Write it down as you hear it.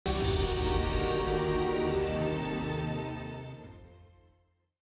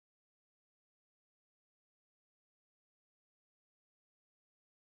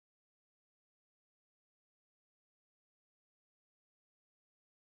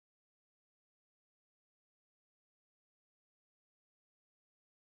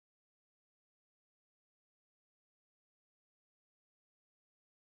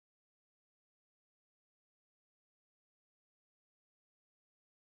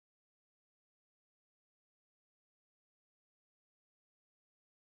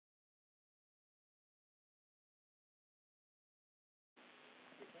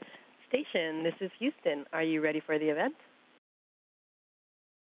Station, this is Houston. Are you ready for the event?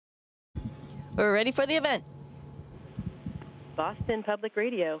 We're ready for the event. Boston Public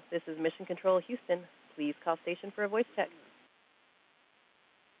Radio, this is Mission Control Houston. Please call station for a voice check.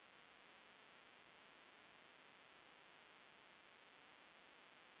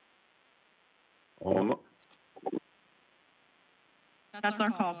 That's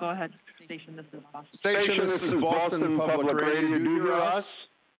our call. Go ahead. Station, this is Boston. Station, this is Boston Public Radio. Do you hear us?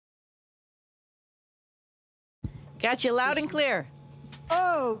 Got you loud and clear.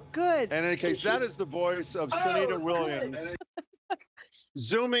 Oh, good. In any case, that is the voice of Sunita Williams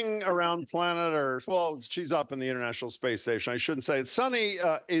zooming around planet Earth. Well, she's up in the International Space Station. I shouldn't say it. Sunny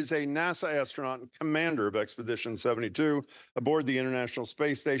is a NASA astronaut and commander of Expedition 72 aboard the International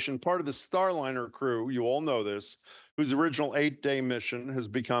Space Station, part of the Starliner crew. You all know this, whose original 8-day mission has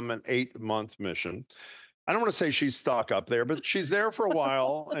become an 8-month mission. I don't want to say she's stuck up there, but she's there for a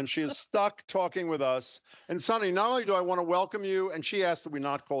while, and she is stuck talking with us. And Sunny, not only do I want to welcome you, and she asked that we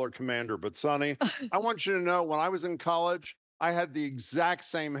not call her commander, but Sunny, I want you to know when I was in college, I had the exact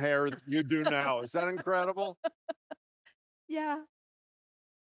same hair that you do now. Is that incredible? Yeah.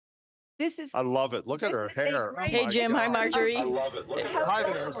 I love it. Look at her hair. Oh hey, Jim. God. Hi, Marjorie. I love it. Hi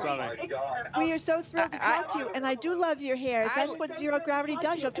there, Sunny. We are so thrilled to talk to you, and I do love your hair. That's what zero gravity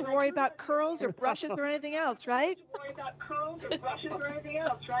does. You don't have to worry about curls or brushes or anything else, right?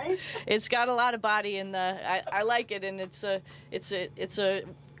 It's got a lot of body, and I like it, and it's a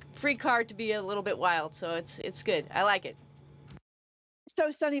free card to be a little bit wild, so it's good. I like it. So,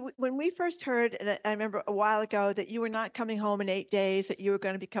 Sunny, when we first heard, and I remember a while ago, that you were not coming home in 8 days, that you were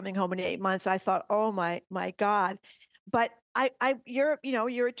going to be coming home in 8 months, I thought, oh my God. But you're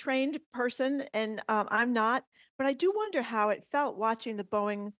a trained person, and I'm not. But I do wonder how it felt watching the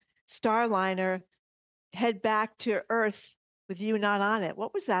Boeing Starliner head back to Earth with you not on it.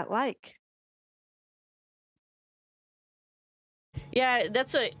 What was that like? Yeah,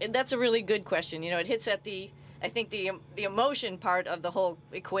 that's a really good question. It hits at I think the emotion part of the whole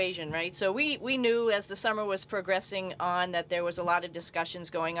equation, right? So we knew as the summer was progressing on that there was a lot of discussions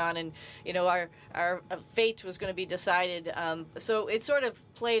going on, and our fate was going to be decided. So it sort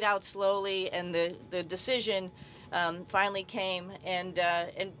of played out slowly, and the decision finally came, and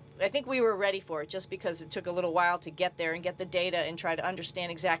I think we were ready for it, just because it took a little while to get there and get the data and try to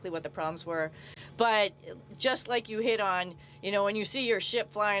understand exactly what the problems were. But just like you hit on, when you see your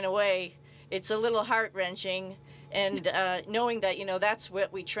ship flying away, it's a little heart-wrenching, and knowing that, that's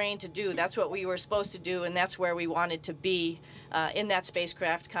what we trained to do, that's what we were supposed to do, and that's where we wanted to be in that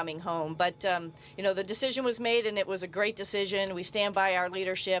spacecraft coming home. But, the decision was made, and it was a great decision. We stand by our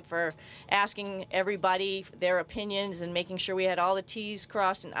leadership for asking everybody their opinions and making sure we had all the T's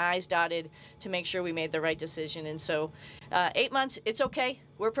crossed and I's dotted to make sure we made the right decision. And so 8 months, it's okay.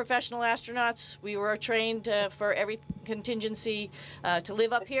 We're professional astronauts. We were trained for every contingency to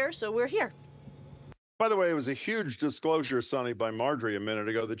live up here, so we're here. By the way, it was a huge disclosure, Sunny, by Marjorie a minute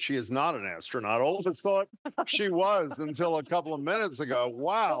ago that she is not an astronaut. All of us thought she was until a couple of minutes ago.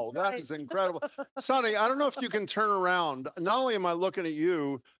 Wow, that is incredible. Sunny, I don't know if you can turn around. Not only am I looking at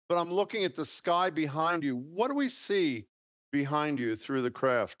you, but I'm looking at the sky behind you. What do we see behind you through the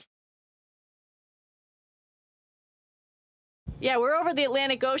craft? Yeah, we're over the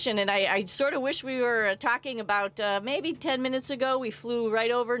Atlantic Ocean, and I sort of wish we were talking about maybe 10 minutes ago. We flew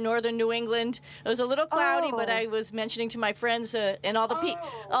right over northern New England. It was a little cloudy, but I was mentioning to my friends and all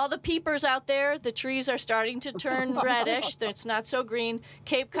the peepers out there, the trees are starting to turn reddish. It's not so green.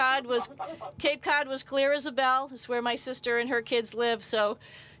 Cape Cod was clear as a bell. It's where my sister and her kids live, so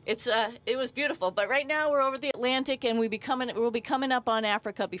it was beautiful. But right now we're over the Atlantic, and we'll be coming up on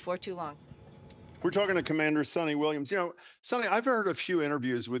Africa before too long. We're talking to Commander Sunny Williams. Sunny, I've heard a few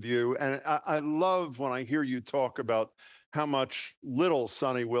interviews with you, and I love when I hear you talk about how much little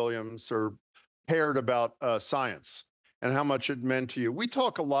Sunny Williams cared about science and how much it meant to you. We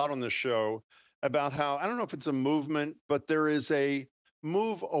talk a lot on the show about how, I don't know if it's a movement, but there is a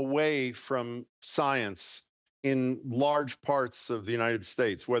move away from science in large parts of the United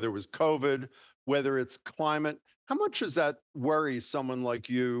States, whether it was COVID, whether it's climate. How much does that worry someone like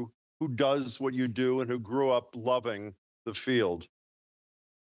you, who does what you do and who grew up loving the field?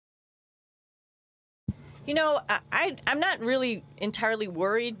 I'm not really entirely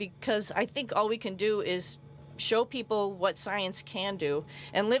worried, because I think all we can do is show people what science can do.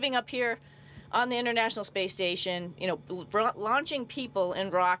 And living up here on the International Space Station, launching people in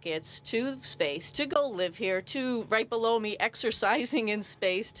rockets to space, to go live here, to right below me exercising in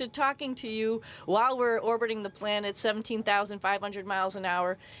space, to talking to you while we're orbiting the planet 17,500 miles an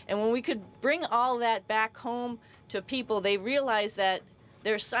hour. And when we could bring all that back home to people, they realize that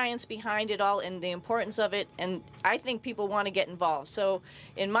there's science behind it all and the importance of it, and I think people want to get involved. So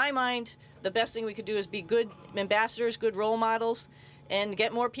in my mind, the best thing we could do is be good ambassadors, good role models, and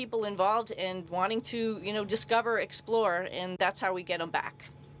get more people involved and wanting to, discover, explore, and that's how we get them back.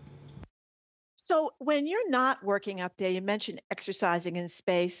 So when you're not working up there, you mentioned exercising in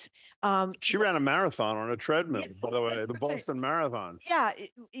space. She ran a marathon on a treadmill, by the way, the Boston Marathon. Yeah,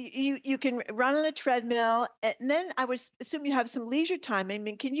 you can run on a treadmill, and then I would assume you have some leisure time. I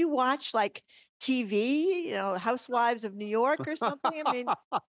mean, can you watch like TV, Housewives of New York or something? I mean,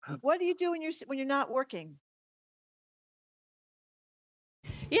 what do you do when you're not working?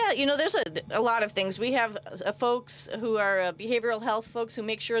 Yeah, there's a lot of things. We have folks who are behavioral health folks who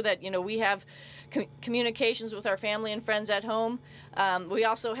make sure that, we have communications with our family and friends at home. We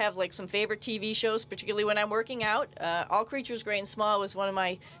also have like some favorite TV shows, particularly when I'm working out. All Creatures Great and Small was one of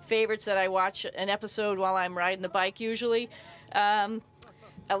my favorites that I watch an episode while I'm riding the bike usually.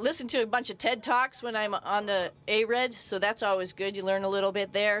 I listen to a bunch of TED Talks when I'm on the ARED, so that's always good. You learn a little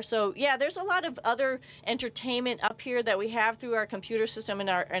bit there. So yeah, there's a lot of other entertainment up here that we have through our computer system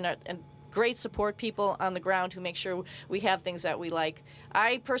and great support people on the ground who make sure we have things that we like.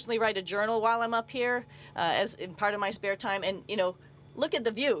 I personally write a journal while I'm up here as in part of my spare time, and look at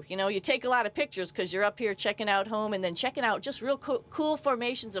the view. You take a lot of pictures because you're up here checking out home and then checking out just real cool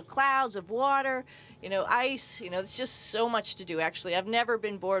formations of clouds, of water, ice. It's just so much to do, actually. I've never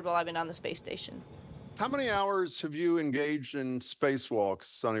been bored while I've been on the space station. How many hours have you engaged in spacewalks,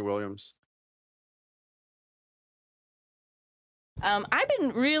 Suni Williams? I've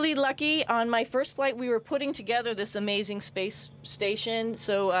been really lucky. On my first flight, we were putting together this amazing space station.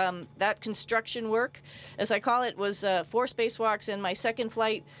 So that construction work, as I call it, was 4 spacewalks, and my second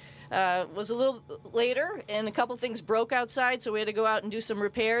flight was a little later, and a couple things broke outside, so we had to go out and do some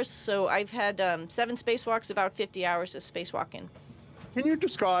repairs. So I've had 7 spacewalks, about 50 hours of spacewalking. Can you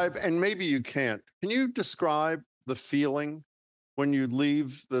describe, and maybe you can't, can you describe the feeling when you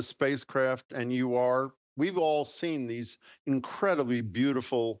leave the spacecraft and we've all seen these incredibly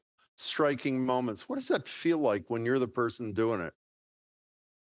beautiful, striking moments. What does that feel like when you're the person doing it?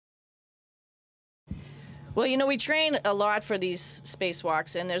 Well, we train a lot for these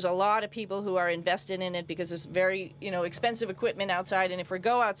spacewalks, and there's a lot of people who are invested in it because it's very, expensive equipment outside. And if we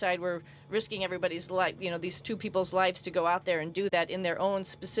go outside, we're risking everybody's life, these 2 people's lives to go out there and do that in their own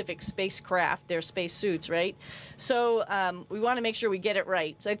specific spacecraft, their space suits, right? So we want to make sure we get it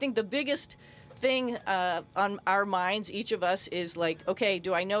right. So I think the biggest thing on our minds, each of us, is like, okay,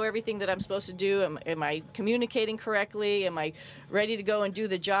 do I know everything that I'm supposed to do? Am I communicating correctly? Am I ready to go and do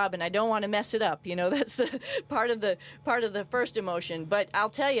the job? And I don't want to mess it up. That's the part of the first emotion. But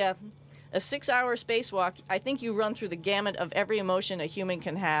I'll tell you, a 6-hour spacewalk, I think you run through the gamut of every emotion a human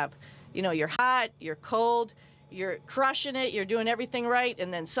can have. You're hot, you're cold, you're crushing it, you're doing everything right,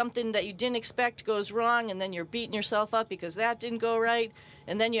 and then something that you didn't expect goes wrong, and then you're beating yourself up because that didn't go right.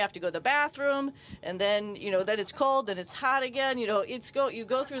 And then you have to go to the bathroom, and then then it's cold and it's hot again. You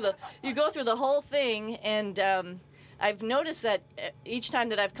go through the whole thing, and I've noticed that each time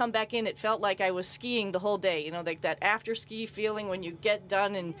that I've come back in, it felt like I was skiing the whole day. Like that after ski feeling when you get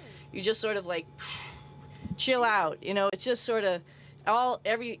done and you just sort of like chill out. It's just sort of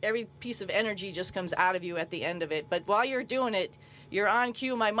every piece of energy just comes out of you at the end of it. But while you're doing it, you're on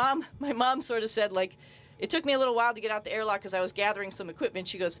cue. My mom sort of said, like, it took me a little while to get out the airlock because I was gathering some equipment.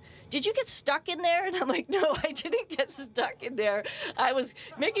 She goes, "Did you get stuck in there?" And I'm like, "No, I didn't get stuck in there. I was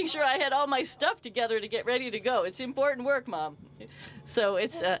making sure I had all my stuff together to get ready to go. It's important work, Mom." So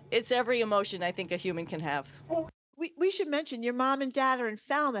it's every emotion I think a human can have. We should mention your mom and dad are in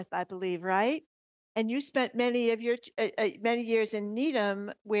Falmouth, I believe, right? And you spent many years in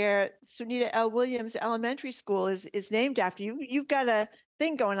Needham, where Sunita L. Williams Elementary School is named after you. You've got a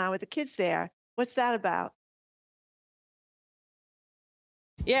thing going on with the kids there. What's that about?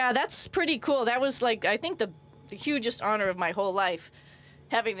 Yeah, that's pretty cool. That was like, I think the hugest honor of my whole life,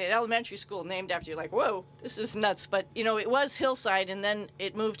 having an elementary school named after you. Like, whoa, this is nuts. But it was hillside, and then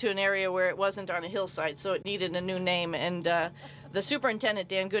it moved to an area where it wasn't on a hillside, so it needed a new name. And the superintendent,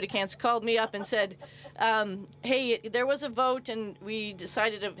 Dan Goodicants, called me up and said, hey, there was a vote and we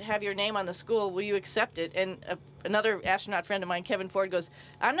decided to have your name on the school. Will you accept it? And another astronaut friend of mine, Kevin Ford, goes,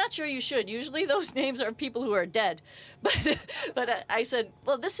 "I'm not sure you should. Usually those names are people who are dead." But I said,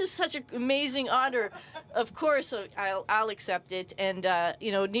 well, this is such an amazing honor. Of course, I'll accept it. And,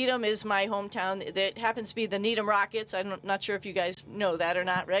 Needham is my hometown. It happens to be the Needham Rockets. I'm not sure if you guys know that or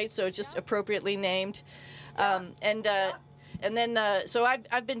not, right? So it's just appropriately named. And then, so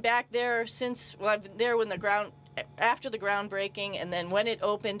I've been back there since, well, I've been there after the groundbreaking, and then when it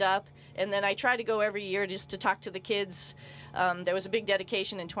opened up, and then I try to go every year just to talk to the kids. There was a big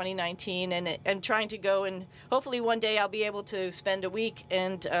dedication in 2019, and trying to go, and hopefully one day I'll be able to spend a week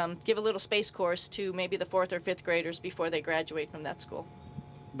and give a little space course to maybe the 4th or 5th graders before they graduate from that school.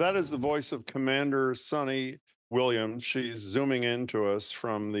 That is the voice of Commander Suni Williams. She's zooming in to us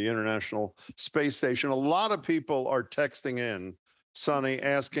from the International Space Station. A lot of people are texting in, Suni,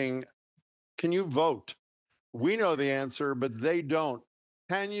 asking, can you vote? We know the answer, but they don't.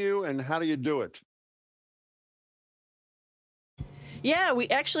 Can you, and how do you do it? Yeah, we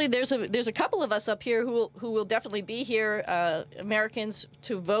actually there's a couple of us up here who will definitely be here, Americans,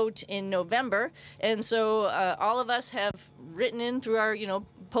 to vote in November, and so all of us have written in through our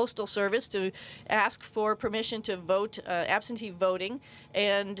postal service to ask for permission to vote, absentee voting,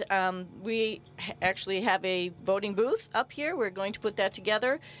 and we actually have a voting booth up here. We're going to put that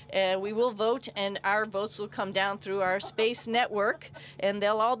together, and we will vote, and our votes will come down through our space network, and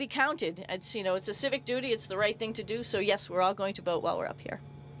they'll all be counted. It's it's a civic duty. It's the right thing to do. So yes, we're all going to vote while we're up here.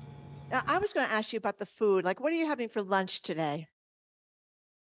 Now, I was going to ask you about the food. Like, what are you having for lunch today?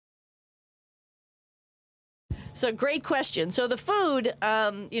 So great question. So the food,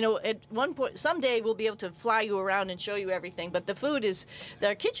 at one point, someday we'll be able to fly you around and show you everything. But the food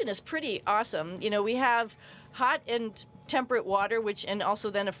our kitchen is pretty awesome. We have hot and temperate water, and also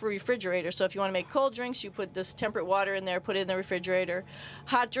then a refrigerator. So if you want to make cold drinks, you put this temperate water in there, put it in the refrigerator.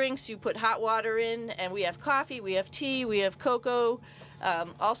 Hot drinks, you put hot water in, and we have coffee, we have tea, we have cocoa,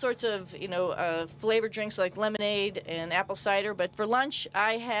 all sorts of, flavored drinks like lemonade and apple cider. But for lunch,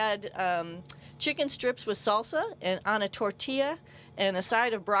 I had chicken strips with salsa and on a tortilla and a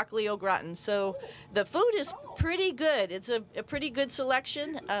side of broccoli au gratin. So the food is pretty good. It's a pretty good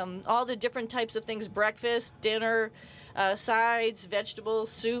selection. All the different types of things: breakfast, dinner, sides,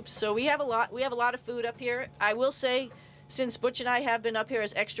 vegetables, soups. So we have a lot of food up here. I will say, since Butch and I have been up here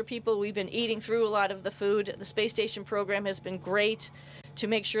as extra people, we've been eating through a lot of the food. The space station program has been great to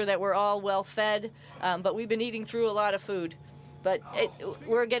make sure that we're all well fed, but we've been eating through a lot of food. But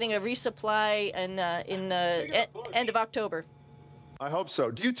we're getting a resupply in end of October. I hope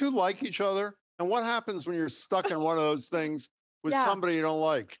so. Do you two like each other? And what happens when you're stuck in one of those things with somebody you don't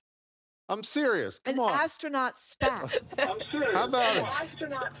like? I'm serious. Come on. Astronaut spat. I'm serious. How about it?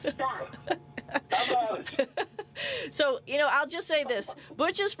 Astronaut spat. How about it? So, I'll just say this.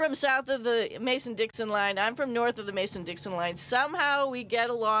 Butch is from south of the Mason-Dixon line. I'm from north of the Mason-Dixon line. Somehow we get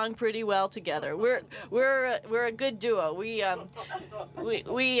along pretty well together. We're a good duo. We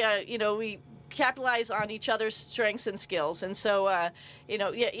capitalize on each other's strengths and skills. And so,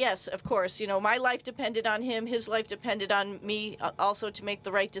 yes, of course, my life depended on him. His life depended on me also to make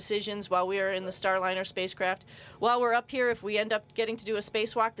the right decisions while we are in the Starliner spacecraft. While we're up here, if we end up getting to do a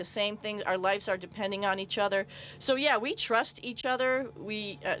spacewalk, the same thing. Our lives are depending on each other. So, yeah, we trust each other.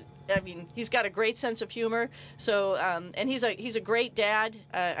 He's got a great sense of humor. So, and he's a great dad.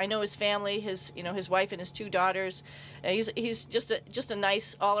 I know his family, his wife and his 2 daughters. He's just a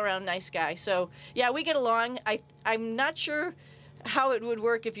nice, all-around nice guy. So, yeah, we get along. I'm not sure how it would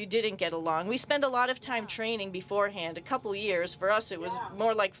work if you didn't get along. We spend a lot of time training beforehand, a couple years. For us, it was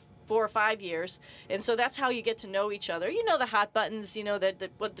more like 4 or 5 years, and so that's how you get to know each other. The hot buttons,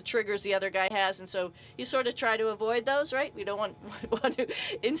 what the triggers the other guy has, and so you sort of try to avoid those, right? We don't want to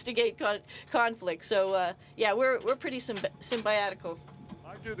instigate conflict. So yeah, we're pretty symbiotical.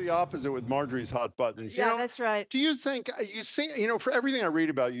 I do the opposite with Marjorie's hot buttons. Yeah, that's right. Do you think you seem, for everything I read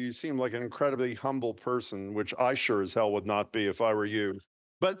about you, you seem like an incredibly humble person, which I sure as hell would not be if I were you.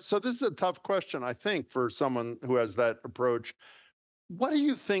 But so this is a tough question, I think, for someone who has that approach. What do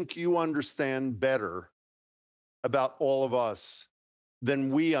you think you understand better about all of us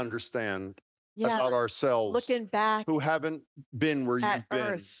than we understand about ourselves? Looking back, who haven't been where you've been.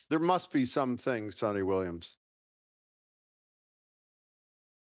 Earth. There must be some things, Suni Williams.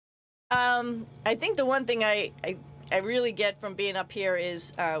 I think the one thing I really get from being up here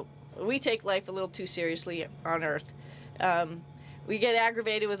is we take life a little too seriously on Earth. We get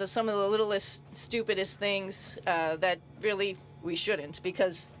aggravated with some of the littlest, stupidest things that really we shouldn't,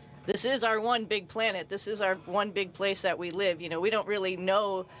 because this is our one big planet. This is our one big place that we live. We don't really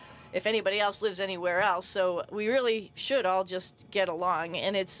know if anybody else lives anywhere else, so we really should all just get along.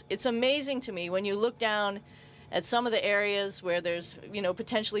 And it's amazing to me when you look down at some of the areas where there's,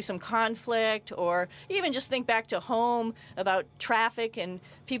 potentially some conflict, or even just think back to home about traffic and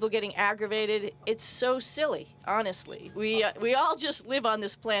people getting aggravated. It's so silly, honestly. We all just live on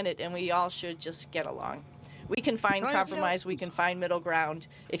this planet, and we all should just get along. We can find compromise. We can find middle ground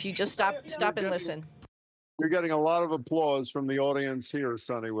if you just stop and listen. You're getting a lot of applause from the audience here,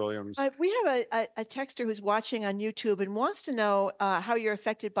 Suni Williams. We have a texter who's watching on YouTube and wants to know how you're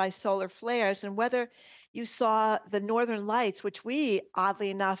affected by solar flares and whether you saw the northern lights, which we, oddly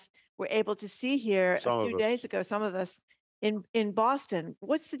enough, were able to see here Some a of few us. days ago, some of us in Boston.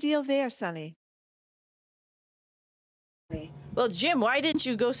 What's the deal there, Sonny? Well, Jim, why didn't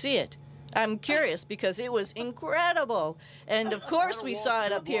you go see it? I'm curious because it was incredible. And of course we saw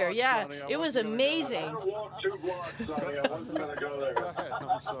it up here. Yeah, it was I amazing. had to walk 2 blocks, Sonny. I wasn't going to go there. Go ahead.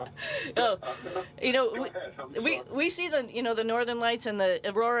 I'm sorry. Oh, you know, Go ahead. I'm we, sorry. we see the northern lights and the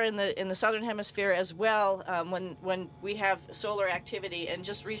aurora in the southern hemisphere as well when we have solar activity. And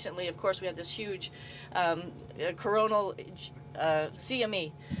just recently, of course, we had this huge coronal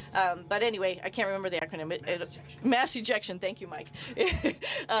CME. But anyway, I can't remember the acronym. Mass ejection. Thank you, Mike.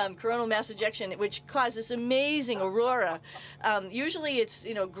 Coronal mass ejection, which caused this amazing aurora. Usually it's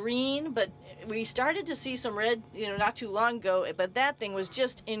green, but we started to see some red, not too long ago, but that thing was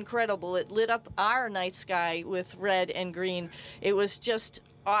just incredible. It lit up our night sky with red and green. It was just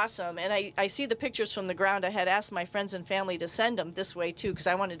awesome. And I see the pictures from the ground. I had asked my friends and family to send them this way too, because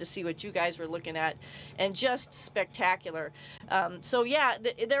I wanted to see what you guys were looking at, and just spectacular. So yeah,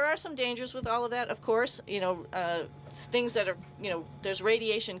 there are some dangers with all of that, of course. Things that are, there's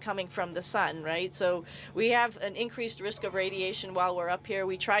radiation coming from the sun, right? So we have an increased risk of radiation while we're up here.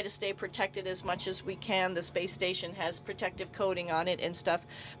 We try to stay protected as much as we can. The space station has protective coating on it and stuff,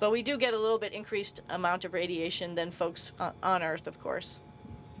 but we do get a little bit increased amount of radiation than folks on Earth, of course.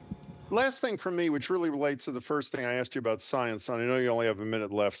 Last thing for me, which really relates to the first thing I asked you about science, and I know you only have a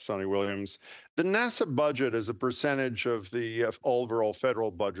minute left, Sonny Williams. The NASA budget as a percentage of the overall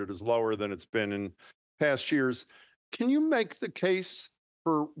federal budget is lower than it's been in past years. Can you make the case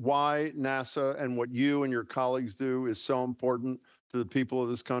for why NASA and what you and your colleagues do is so important to the people of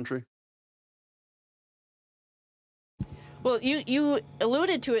this country? Well, you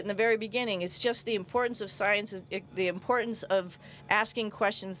alluded to it in the very beginning. It's just the importance of science, the importance of asking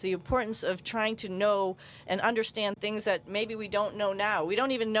questions, the importance of trying to know and understand things that maybe we don't know now. We don't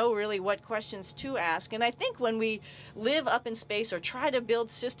even know really what questions to ask. And I think when we live up in space or try to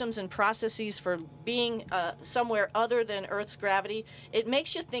build systems and processes for being somewhere other than Earth's gravity, it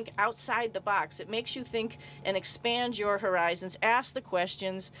makes you think outside the box. It makes you think and expand your horizons, ask the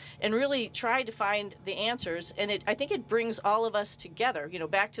questions, and really try to find the answers. And I think it brings all of us together,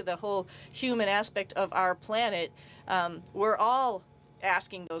 back to the whole human aspect of our planet. We're all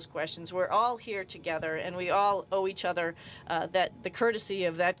asking those questions. We're all here together, and we all owe each other the courtesy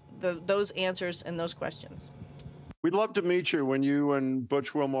of those answers and those questions. We'd love to meet you when you and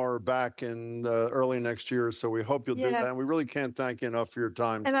Butch Wilmore are back in early next year. So we hope you'll do that. And we really can't thank you enough for your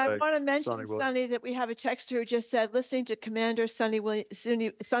time. And today, I want to mention, Sonny, that we have a texter who just said, listening to Commander Sonny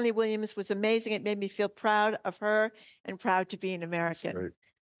Williams was amazing. It made me feel proud of her and proud to be an American. Great.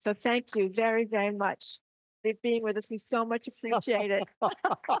 So thank you very, very much for being with us. We so much appreciate it.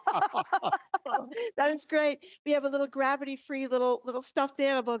 That is great. We have a little gravity-free little stuffed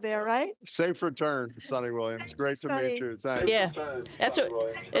animal there, right? Safe return, Sonny Williams. Great to meet you. Thanks. Yeah, Thanks.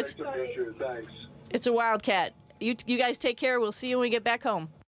 It's a wildcat. You guys take care. We'll see you when we get back home.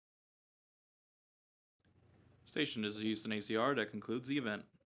 Station is a Houston ACR. That concludes the event.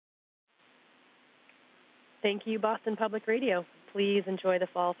 Thank you, Boston Public Radio. Please enjoy the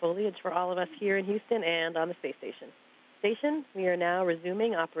fall foliage for all of us here in Houston and on the space station. Station, we are now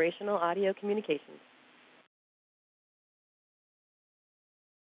resuming operational audio communications.